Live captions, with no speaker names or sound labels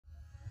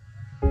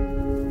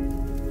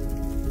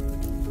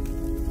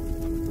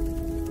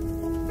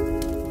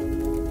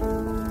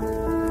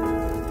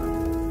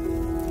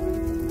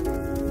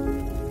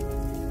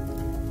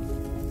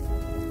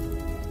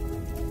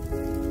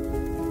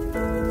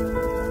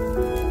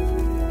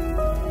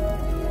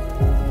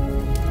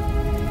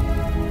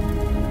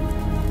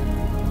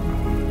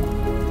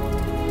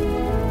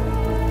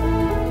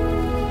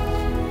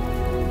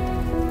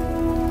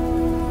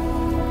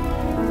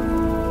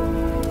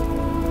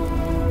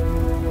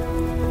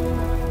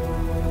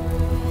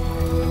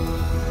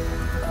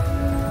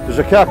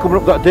There's a car coming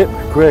up that dip,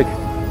 Craig.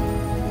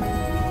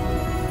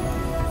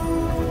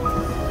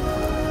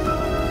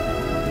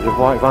 The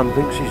white van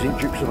thinks he's in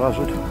Dukes of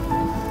Hazzard.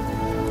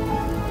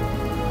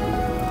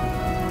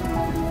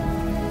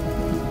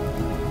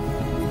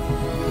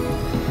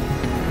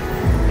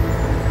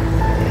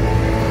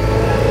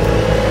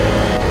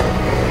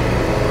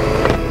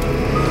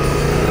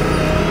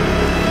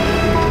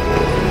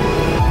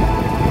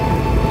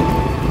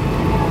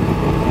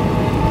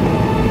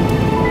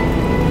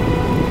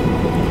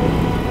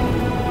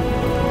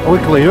 Are we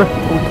clear?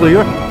 Are we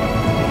clear?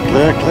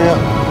 Clear, clear.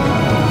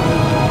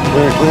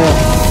 Clear, clear.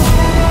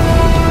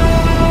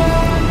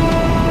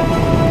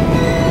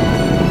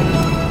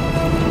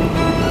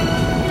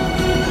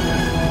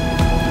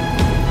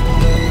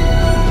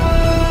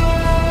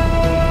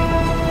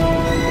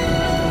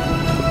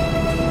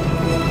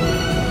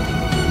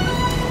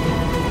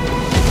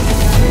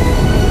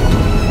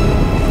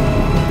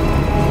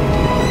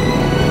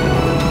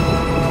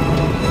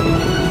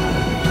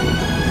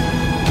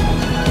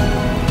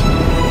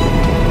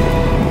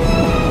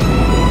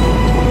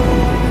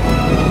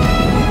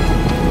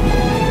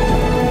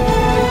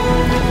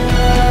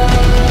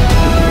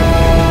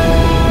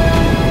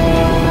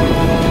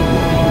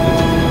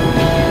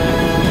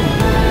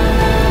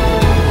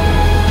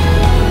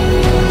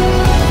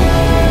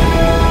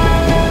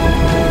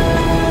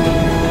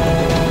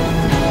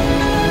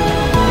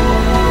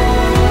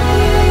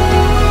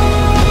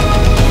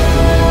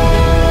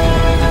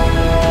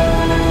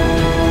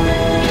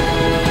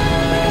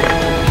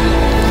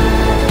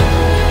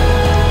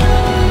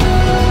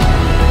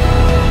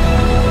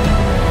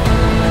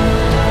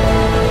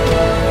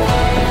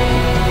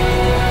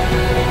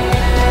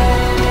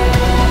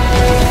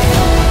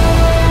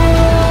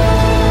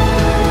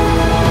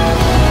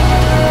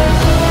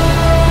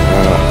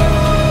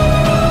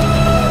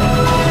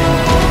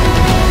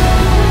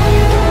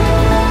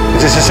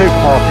 Is this a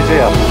supermarket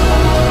here,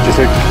 do you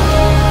think?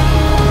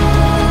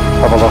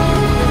 Have a look.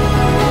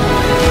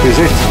 Is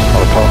it?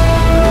 I can't.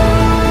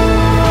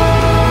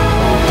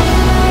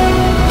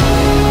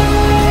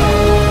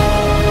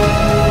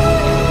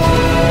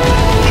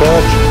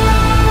 Church?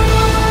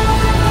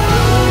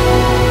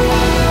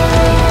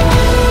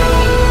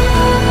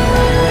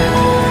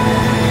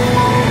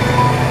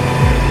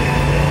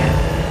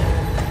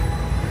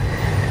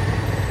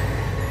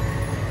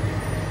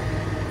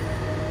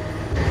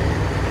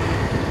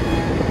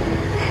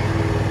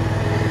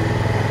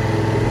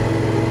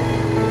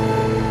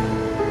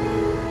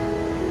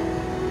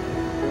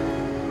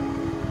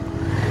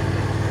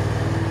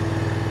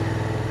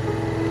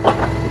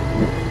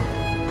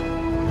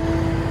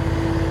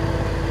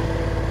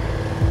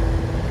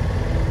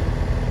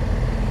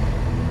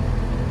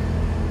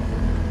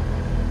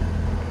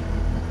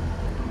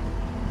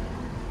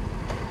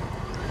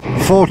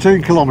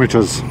 "14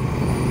 kilometres.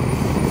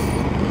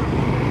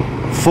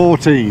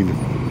 14.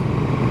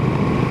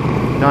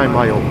 9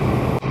 mile.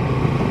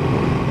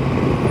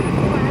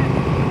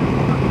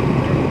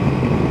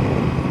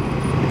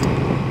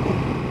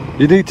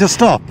 You need to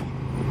stop.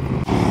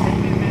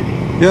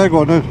 Yeah, go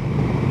on then.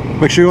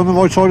 Make sure you're on the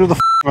right side of the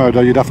road,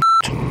 or you'd have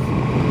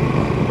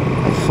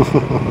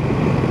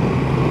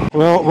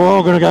We're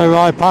all going to go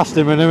right past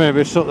him in a minute.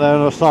 We're stuck there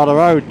on the side of the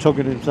road,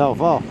 tugging himself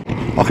off.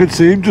 I can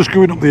see him just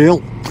going up the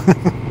hill.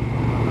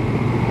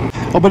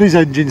 I bet his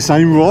engine's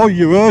saying, "Roy,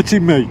 you're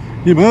hurting me.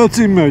 You're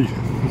hurting me."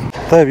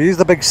 There he is,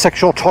 the big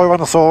sexual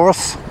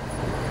Tyrannosaurus.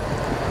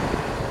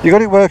 You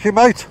got it working,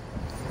 mate?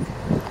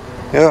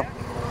 Yeah.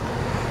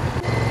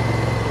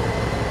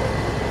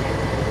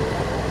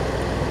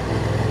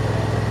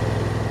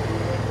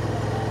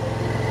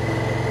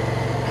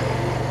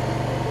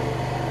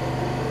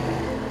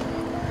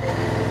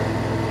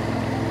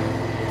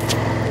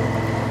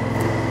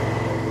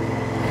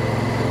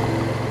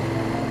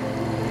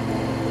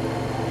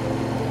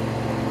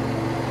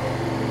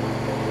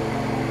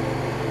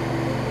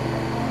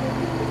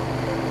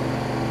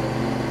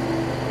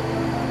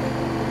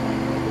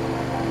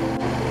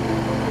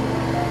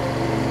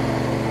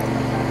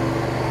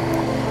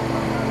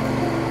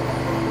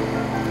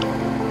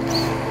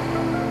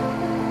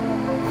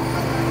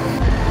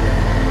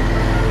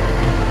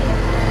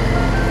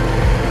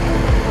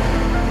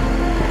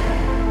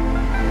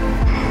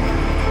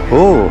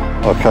 Oh,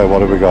 okay,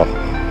 what have we got?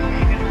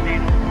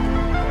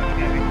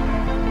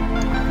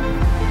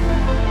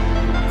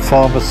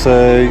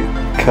 Pharmacy,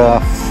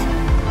 calf.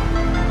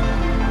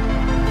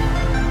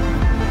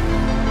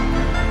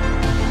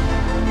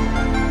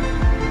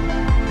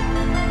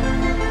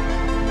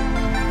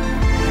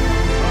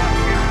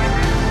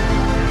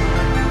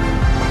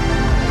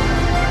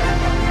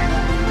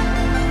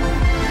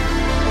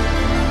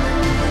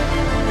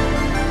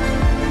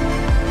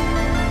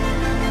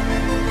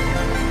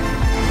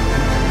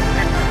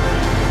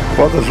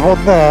 Well, there's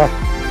one there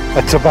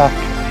at the back.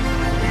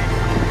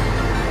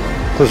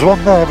 There's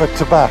one there at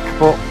the back,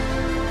 but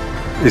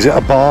is it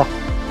a bar?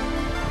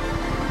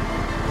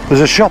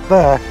 There's a shop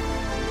there.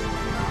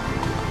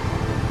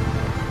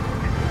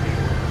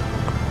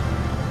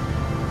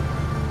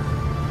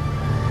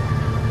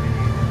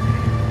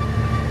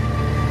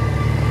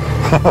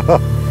 I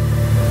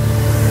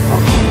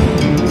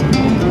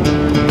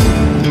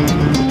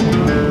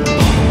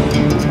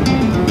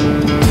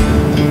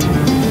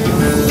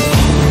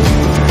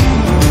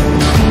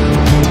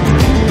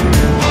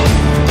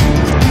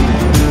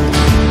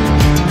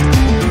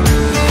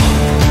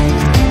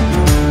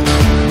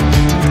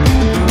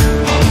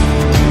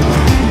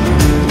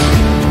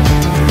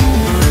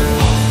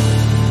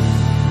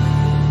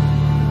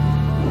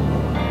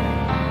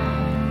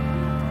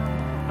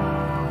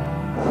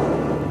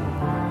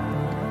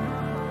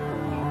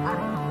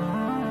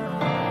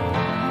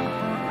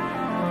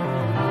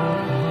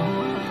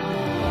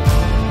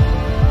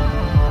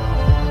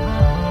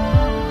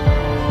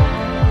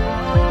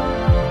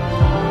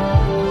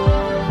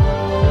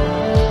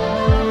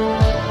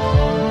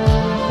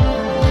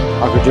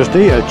could just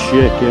eat a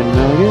chicken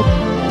nugget.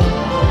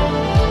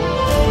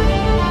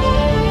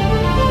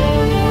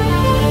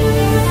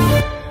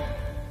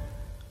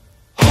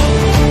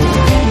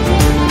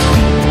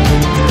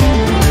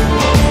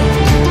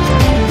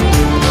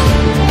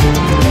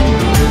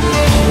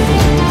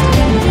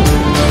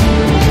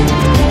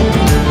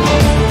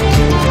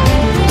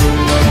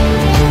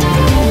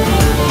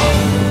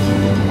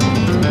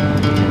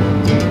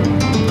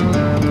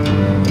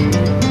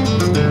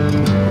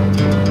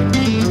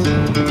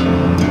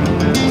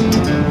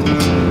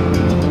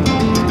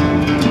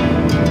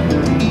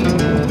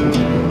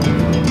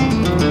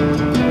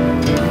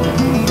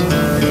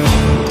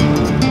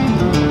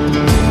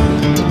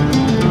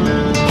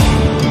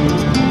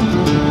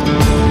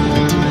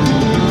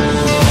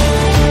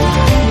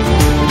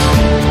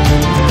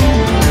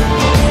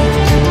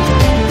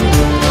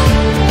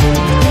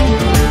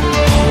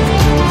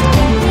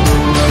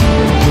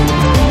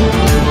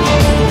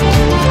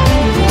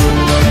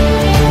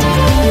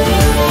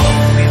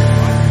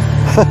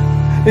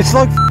 It's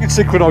like f***ing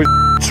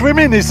synchronised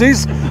swimming, this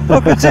is.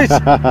 Look at it.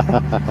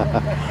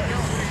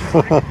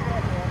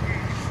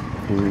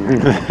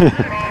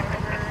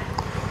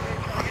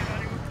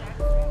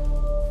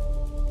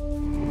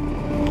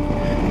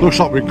 Looks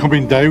like we're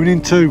coming down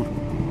into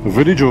a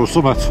village or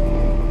something.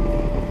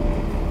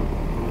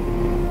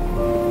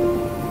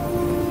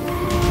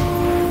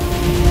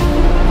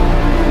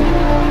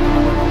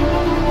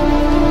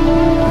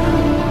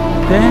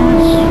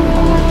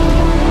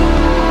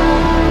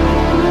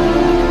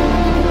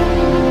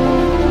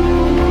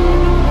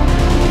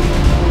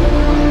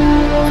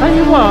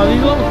 Well,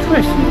 these little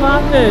twists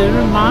like there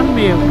remind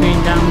me of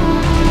being down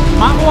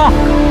Matlock.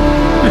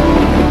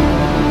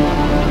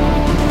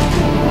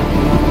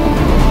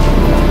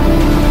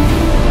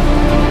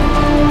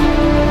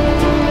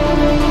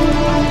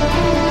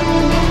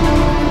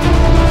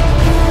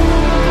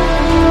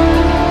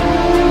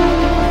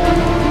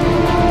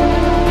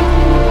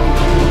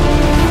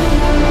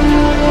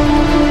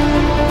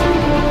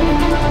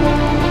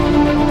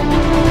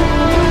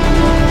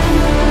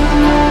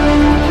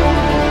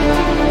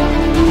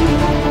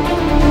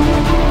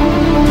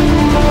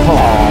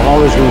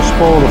 Always going to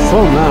spoil the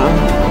fun now.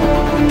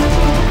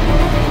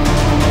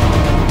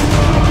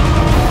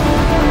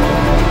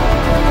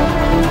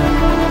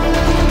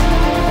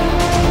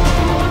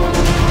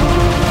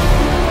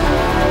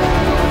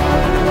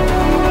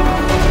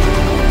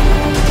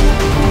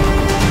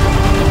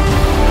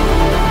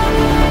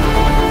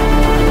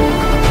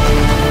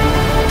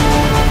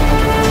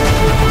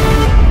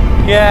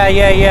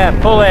 Yeah,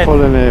 pull in.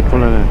 Pull in here,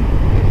 pull in here.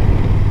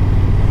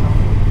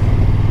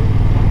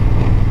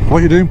 What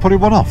are you doing, putting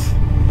one off?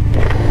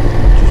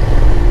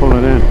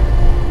 Pulling in.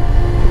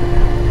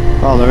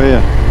 Oh, they're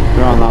here.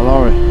 They're on that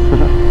lorry.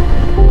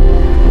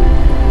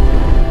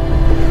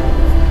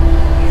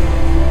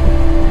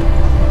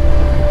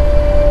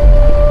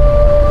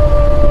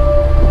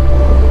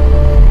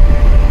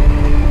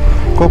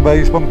 Go on,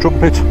 bass, one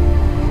trumpet.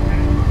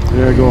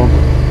 Yeah, go on.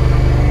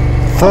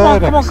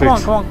 Third Come exit.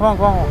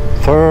 on.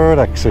 Third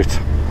exit.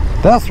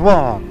 That's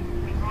one.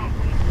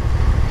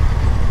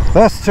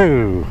 That's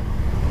two.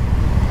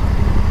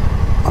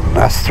 And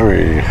that's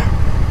three.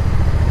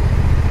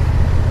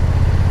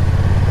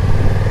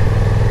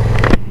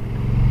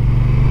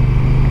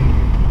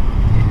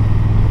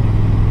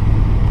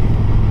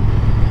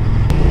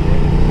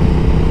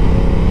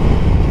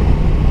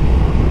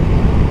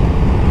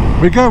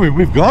 We're going,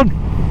 we've gone.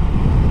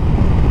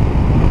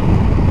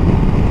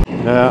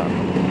 Yeah.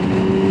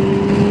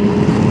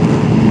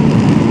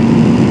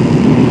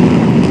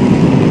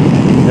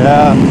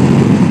 Yeah.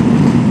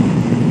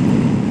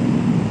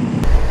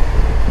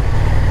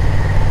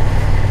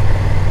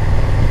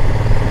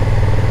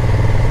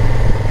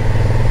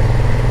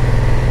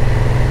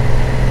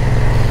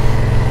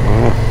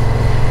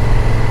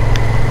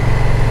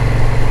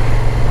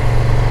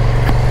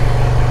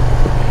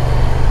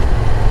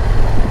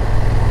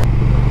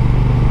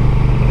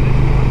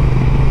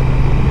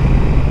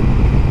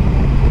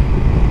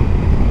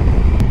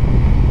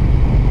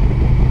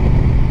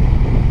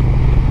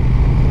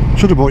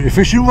 Should have bought your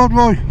fishing rod,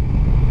 Roy.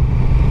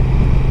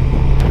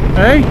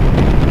 Hey?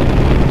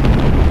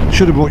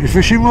 Should have bought your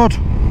fishing rod.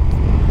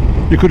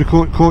 You could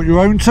have caught your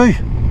own tea.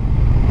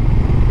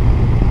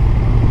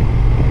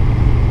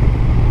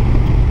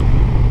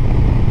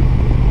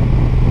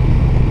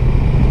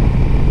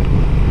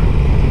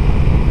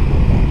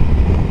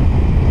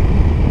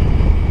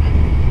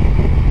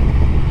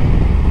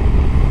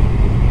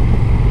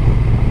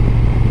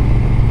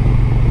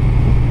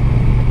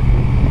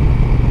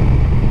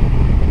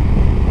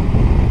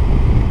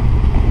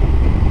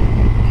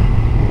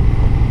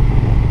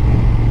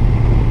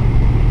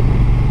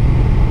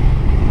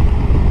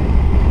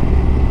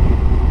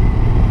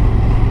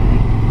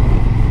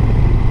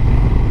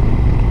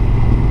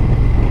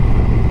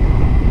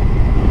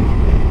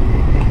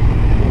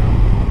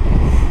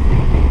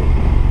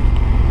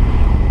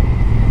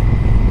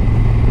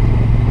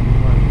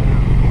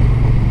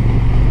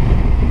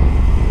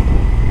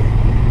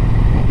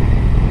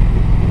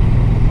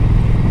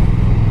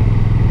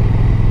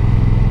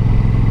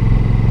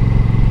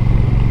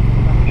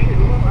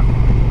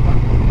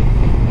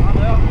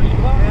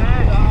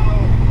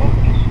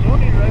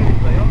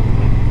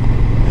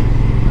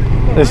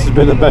 This has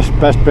been the best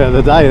bit of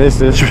the day. This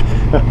is.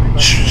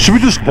 Should we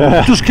just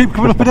keep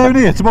coming up and down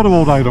here tomorrow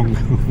all day long?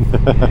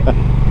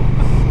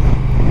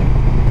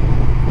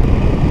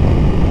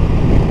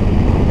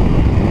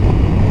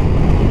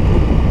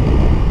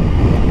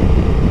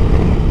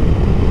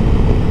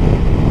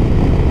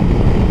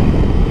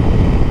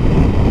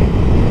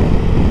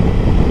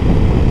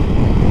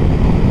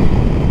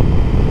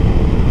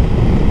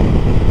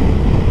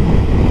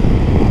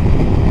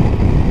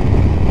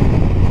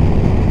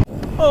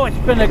 Oh, it's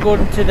been a good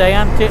one today,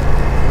 hasn't it?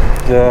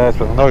 Yeah, it's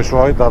been a nice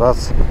ride, that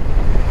has.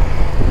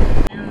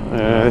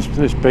 Yeah,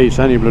 this beats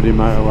any bloody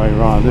motorway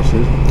ride. This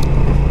is.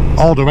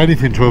 I'll do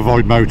anything to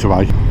avoid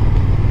motorway.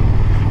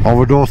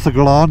 Overdose the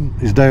Galan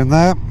is down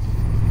there.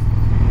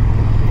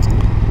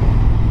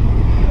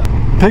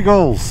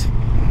 Piggles,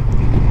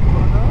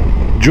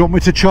 do you want me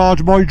to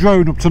charge my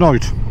drone up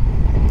tonight?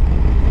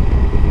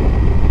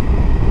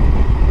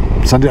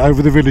 Send it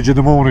over the village in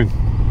the morning.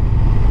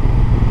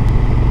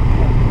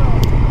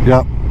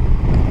 Yeah.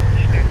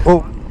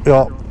 Oh,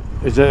 yeah.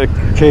 Is it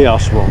a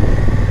kiosk one?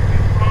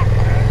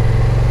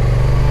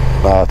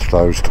 Nah, it's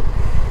closed.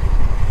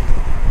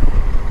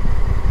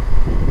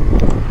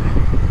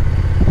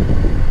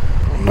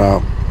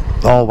 No.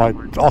 Oh wait,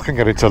 I can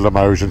get into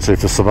Limoge and see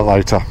if there's something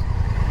later.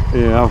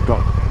 Yeah, I've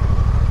got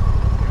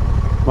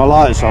my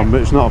lights on,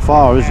 but it's not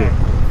far, is it?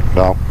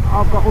 No.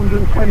 I've got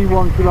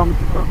 121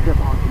 kilometres to get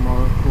by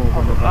tomorrow.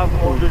 I've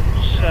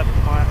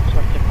 107 miles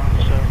left in my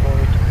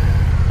surfboard.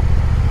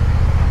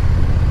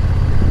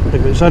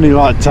 If it's only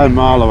like 10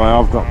 mile away,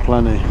 I've got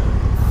plenty.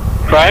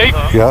 Craig?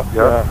 Yeah.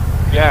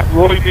 Yeah,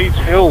 Roy needs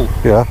Hill.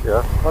 Yeah.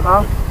 What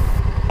now?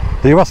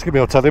 Are you asking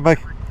me or telling me?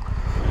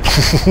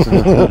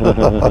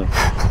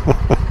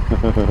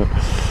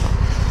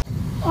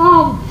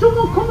 Oh,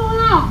 someone come on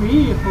out me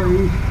here,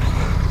 please.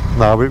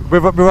 No,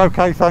 we're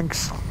okay,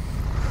 thanks.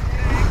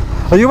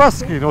 Are you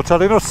asking or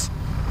telling us?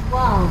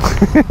 Wow.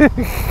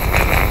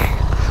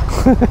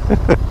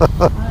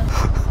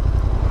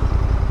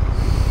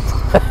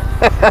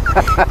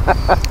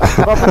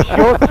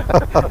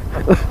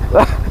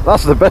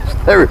 That's the best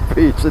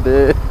therapy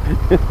today.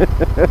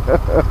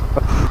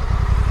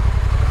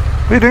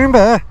 What are you doing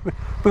there?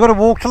 We've got to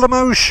walk to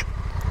Limoge.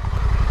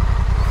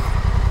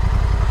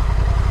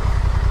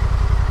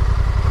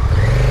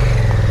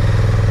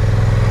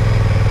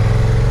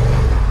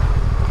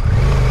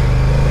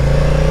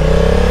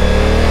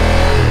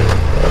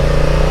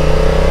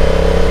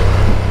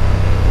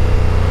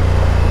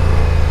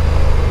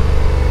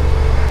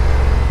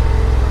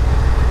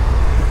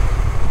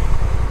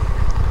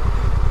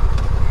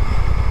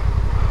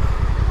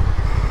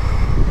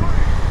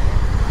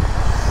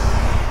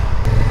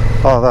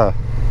 Oh, there.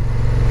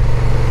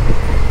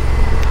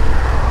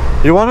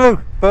 You want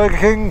to? Burger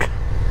King?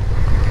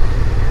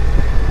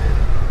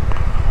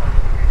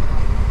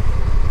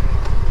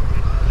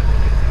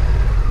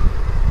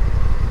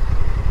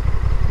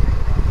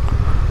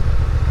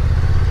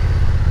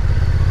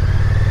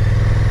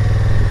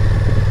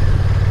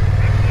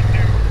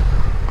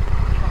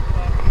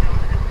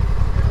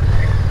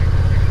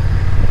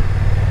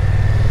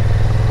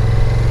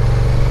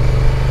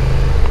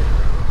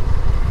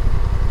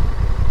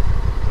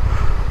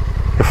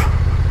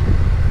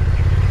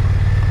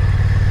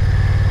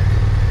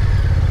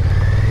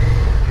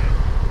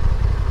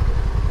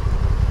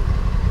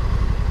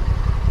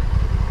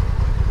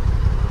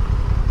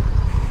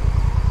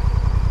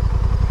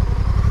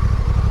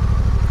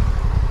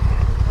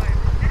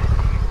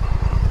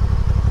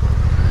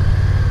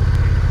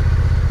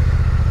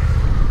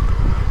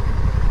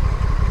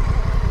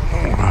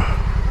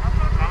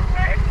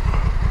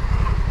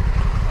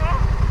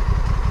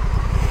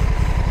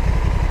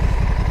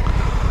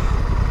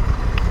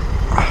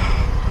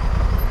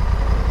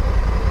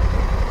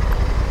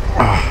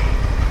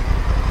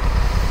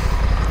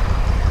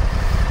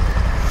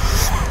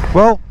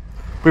 Well,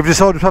 we've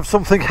decided to have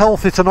something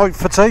healthy tonight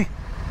for tea.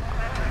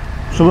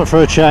 Something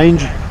for a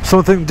change.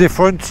 Something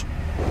different.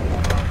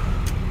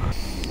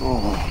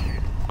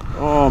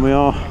 Oh, me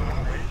arse.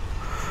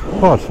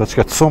 Right, let's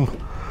get some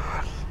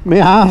Me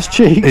arse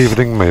cheeks.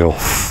 evening meal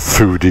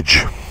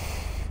foodage.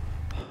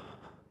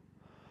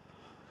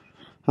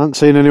 Haven't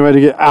seen anywhere to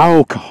get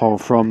alcohol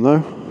from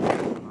though.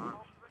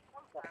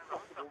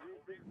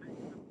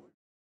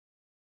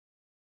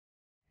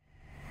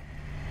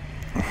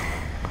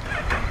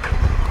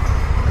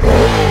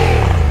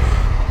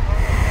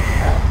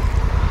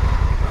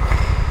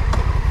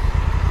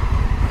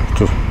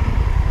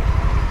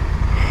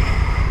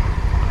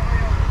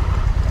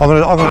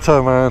 I'm gonna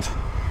turn around.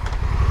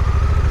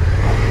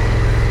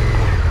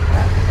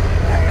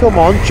 Come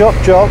on, chop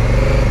chop.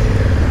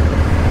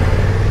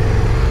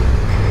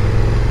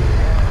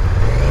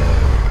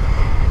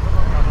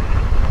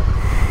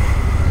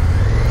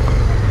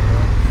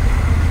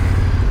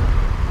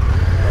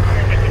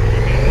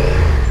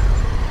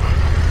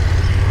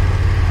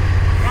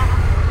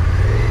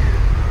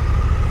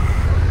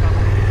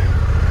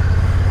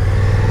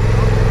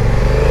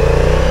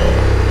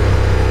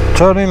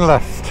 Turning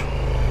left.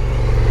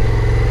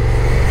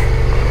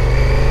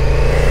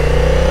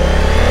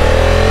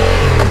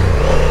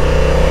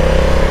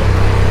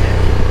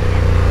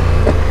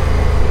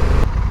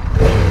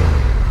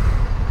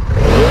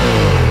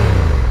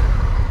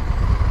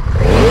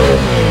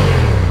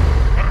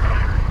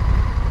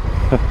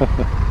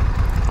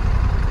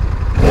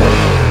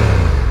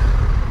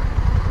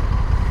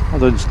 That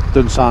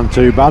doesn't sound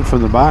too bad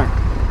from the back.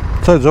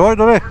 Sounds alright,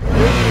 doesn't it?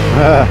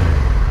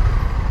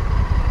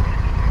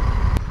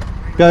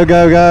 Go,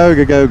 go, go,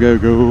 go, go, go,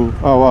 go.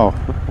 Oh, wow.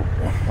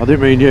 I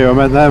didn't mean you, I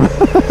meant them.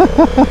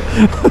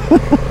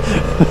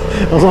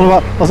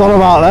 That's all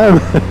about them.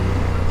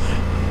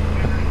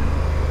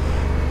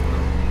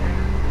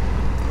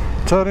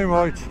 Turning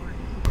right.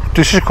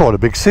 This is quite a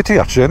big city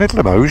actually, isn't it,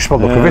 Limoge, by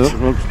the look of it?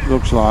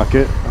 Looks like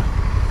it.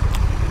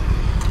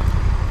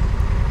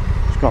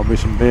 There's got to be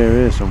some beer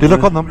here somewhere.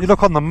 You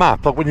look on the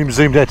map, like when you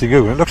zoomed out to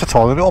Google, it looks a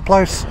tiny little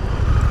place.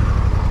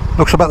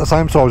 Looks about the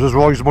same size as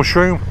Roy's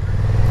Mushroom.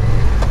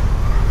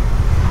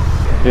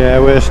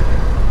 Yeah,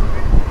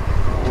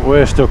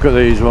 we're stuck at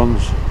these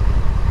ones.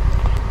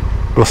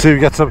 We'll see who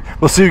gets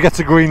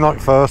a green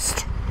light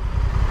first.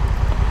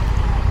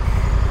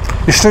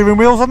 Your steering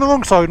wheel's on the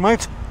wrong side,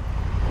 mate.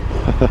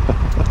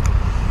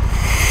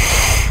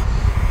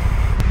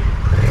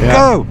 Yeah.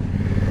 Go!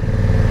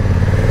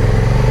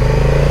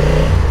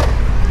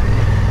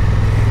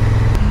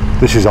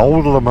 This is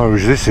old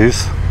Limoge,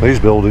 these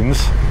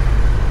buildings.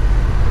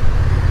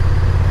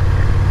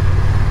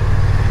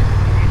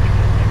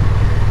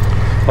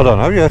 I don't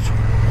know yet.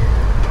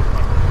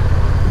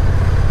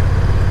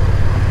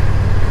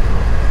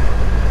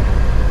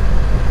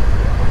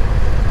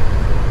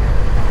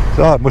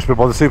 So it must be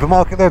by the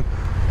supermarket then.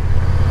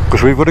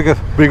 Because we've got to get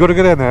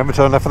in there and we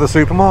turn left for the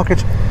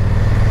supermarket.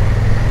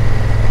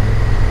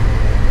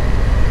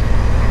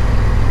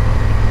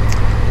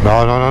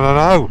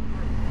 No.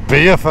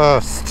 Beer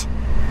first.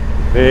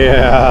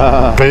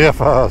 Beer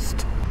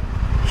first.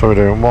 So we're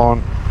doing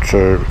 1,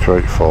 2,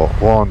 3, 4.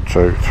 1,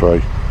 2,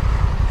 3,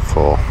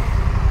 4.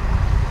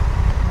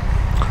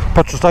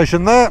 Petrol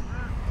station there.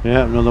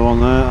 Yeah, another one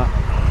there.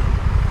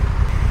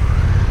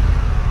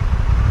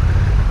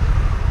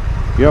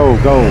 Yo,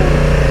 go.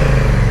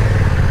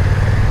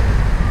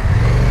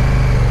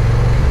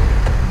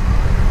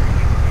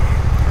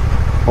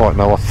 Right,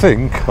 now I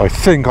think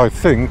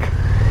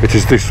it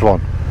is this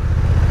one.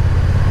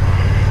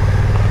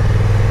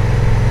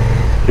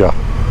 Yeah.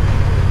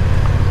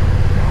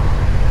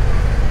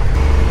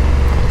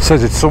 It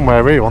says it's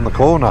somewhere here on the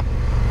corner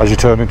as you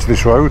turn into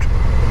this road.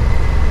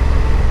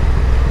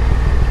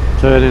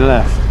 Turning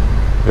left.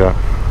 Yeah.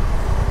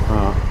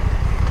 Oh.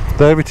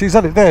 There it is,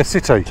 isn't it? There,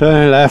 city.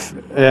 Turning left.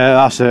 Yeah,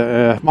 that's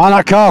it. Mind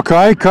that car,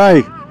 Craig.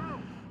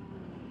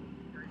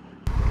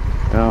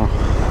 Yeah.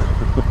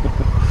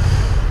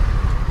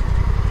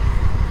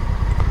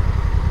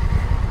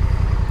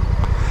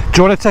 Do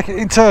you want to take it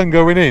in turn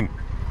going in?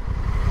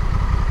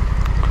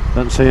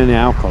 Don't see any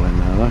alcohol in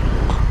there though.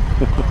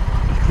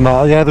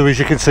 No, yeah, there is.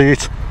 You can see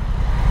it.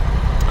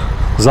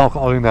 There's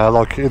alcohol in there,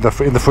 like in the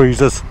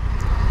freezers.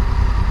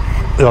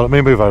 Yeah, let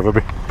me move over a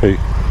bit, Pete.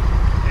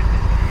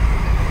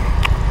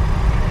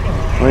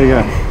 Where you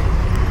going?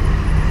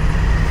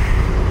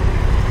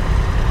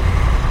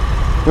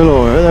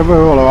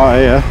 We're all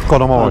alright here.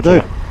 God, I'm alright.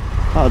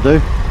 That'll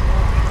do.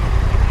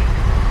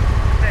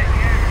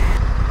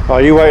 Oh,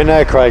 you waiting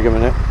there, Craig, a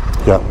minute?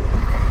 Yeah.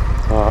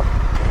 Alright.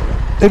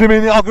 In a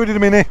minute, I'll go in a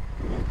minute.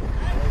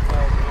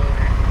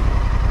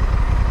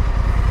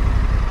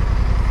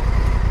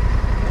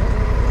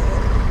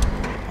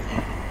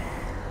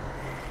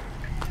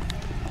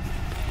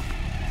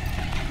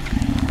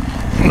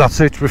 That's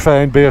it, we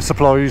found beer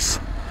supplies.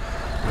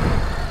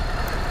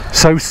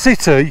 So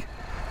City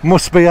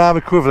must be our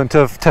equivalent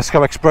of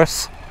Tesco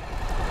Express.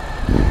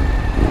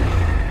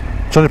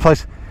 It's the only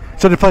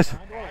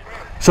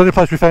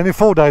place we found in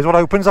 4 days. What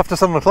opens after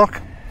 7 o'clock?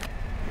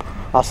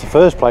 That's the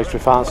first place we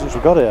found since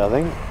we got here, I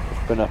think.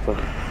 It's been up.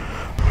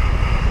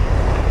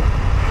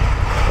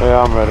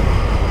 Yeah, I'm ready.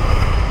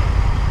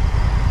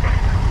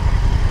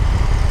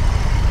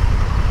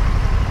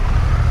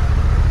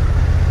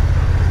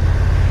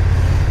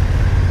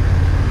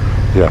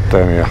 Yeah,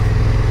 down here.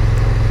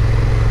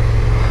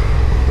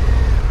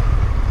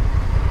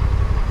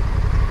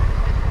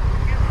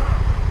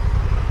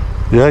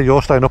 Yeah,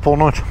 you're staying up all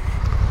night.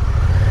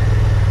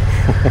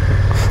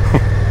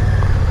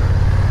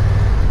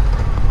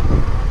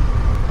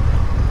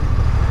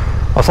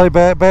 I say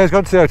Bear's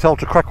going to the hotel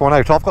to crack one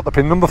out. I've got the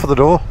PIN number for the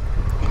door.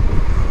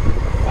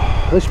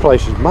 This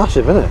place is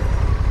massive, isn't it?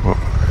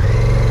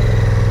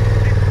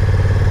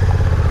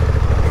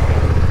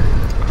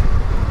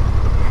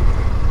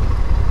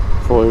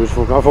 Well, I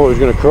thought he was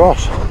going to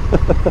cross.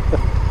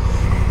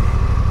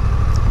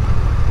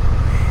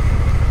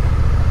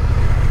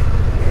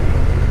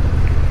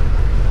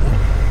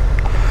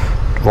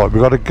 right,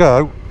 we've got to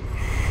go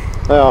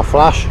They are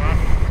Flash.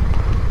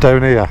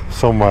 down here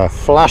somewhere.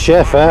 Flash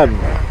FM.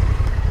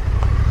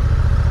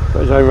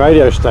 Got his own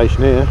radio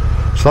station here.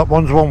 So that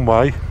one's one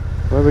way.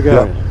 Where are we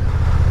going?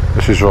 Yeah,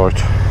 this is right.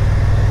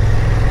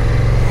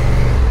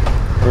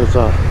 Where's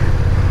that?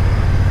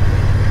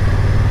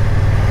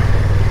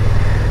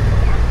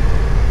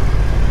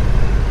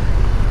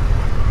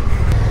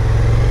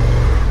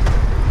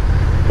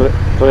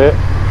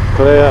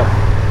 Clear.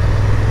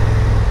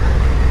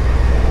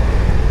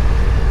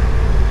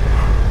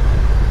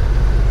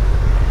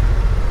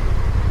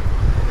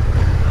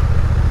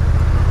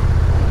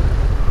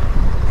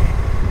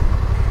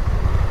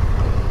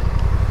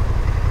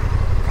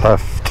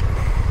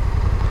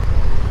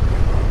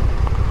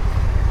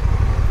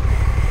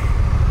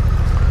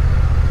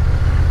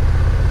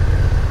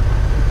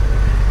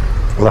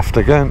 Left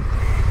again.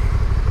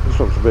 This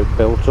looks a bit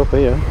built up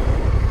here.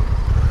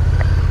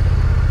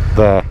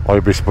 There,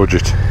 Ibis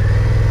budget.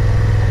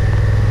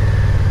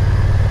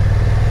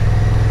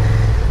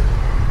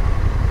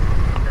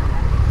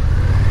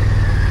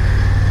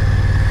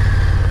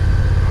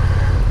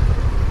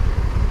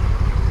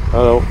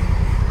 Hello.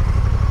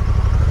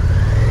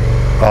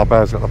 Our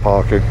bear's got the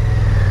parking.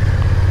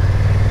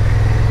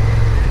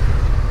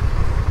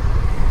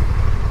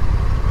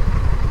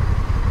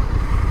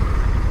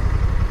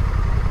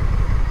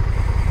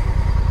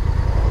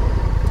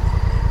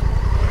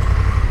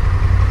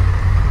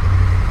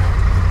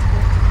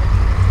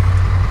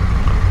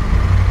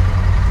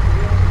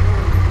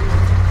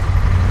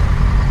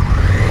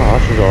 Oh,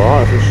 this is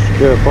alright if it's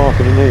secure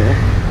parking in here.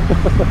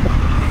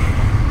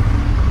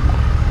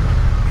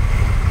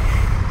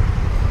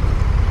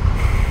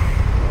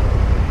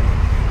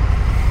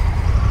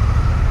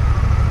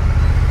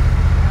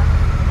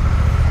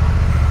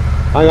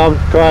 Hang on,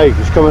 Craig,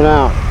 it's coming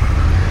out.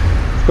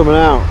 It's coming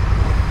out.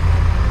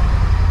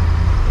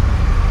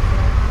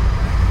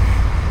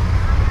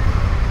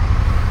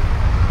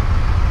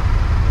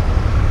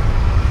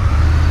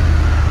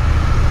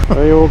 Where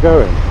are you all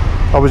going?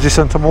 Oh, was you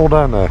sent them all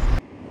down there?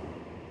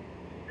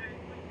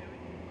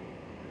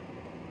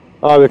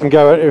 Oh, we can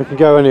go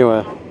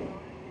anywhere.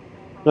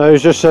 No,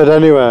 he's just said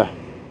anywhere.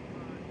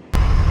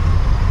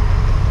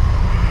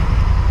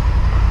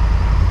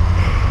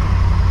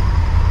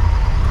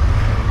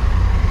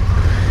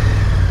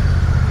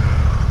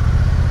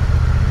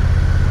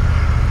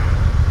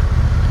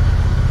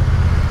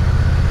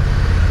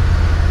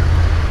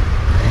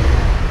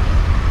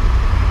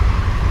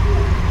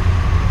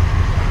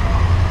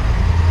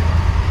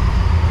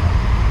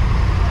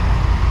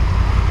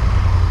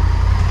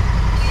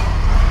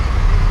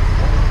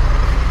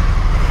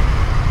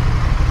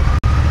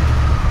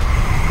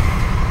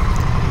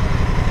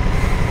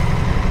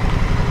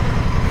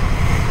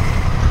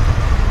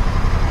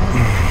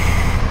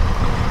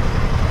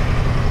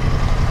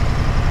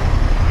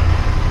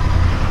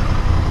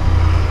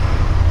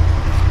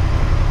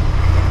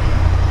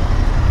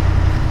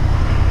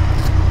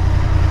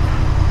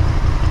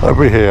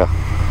 Over here.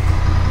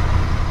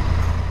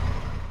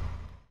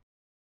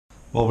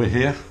 Well, we're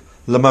here,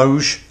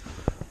 Limoge.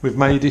 We've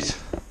made it.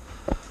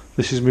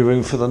 This is my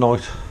room for the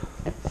night.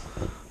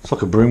 It's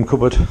like a broom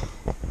cupboard.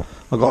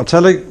 I've got a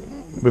telly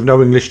with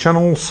no English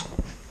channels.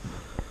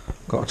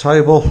 Got a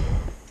table.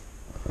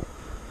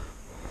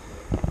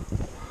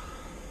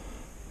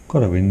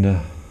 Got a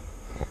window.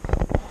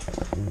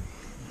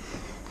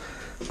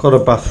 Got a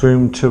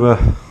bathroom to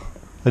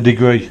a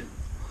degree.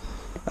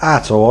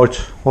 That's alright,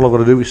 all I've got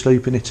to do is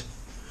sleep in it.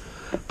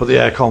 But the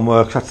aircon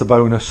works, that's the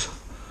bonus.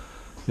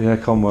 The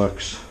aircon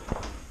works.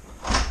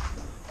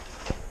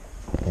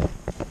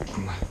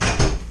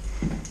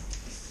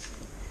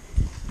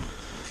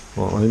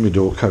 Well, I need my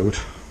door code.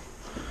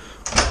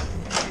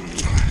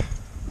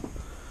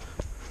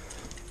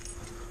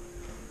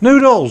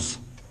 Noodles!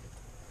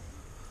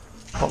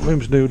 What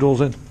room's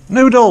Noodles in?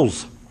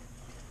 Noodles!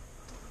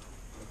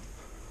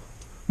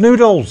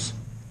 Noodles!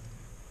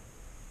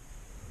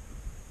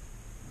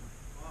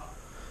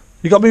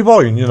 You got me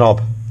wine, you knob?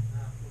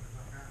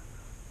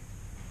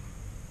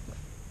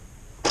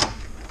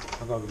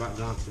 I've got to go back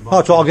down to the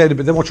Oh, I'll get it,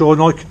 but then what's your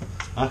like?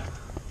 Huh?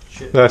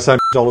 Shit. Yeah, same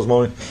as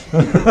mine.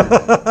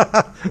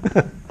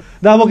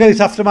 No, we'll get it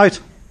after,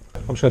 mate.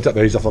 I'm just going to take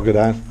these off, I'll go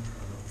down.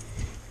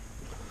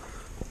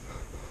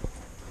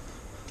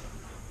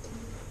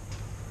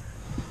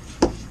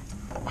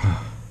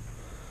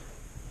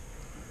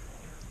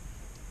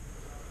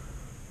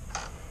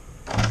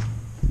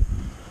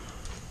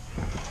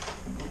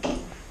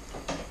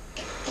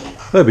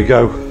 There we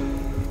go.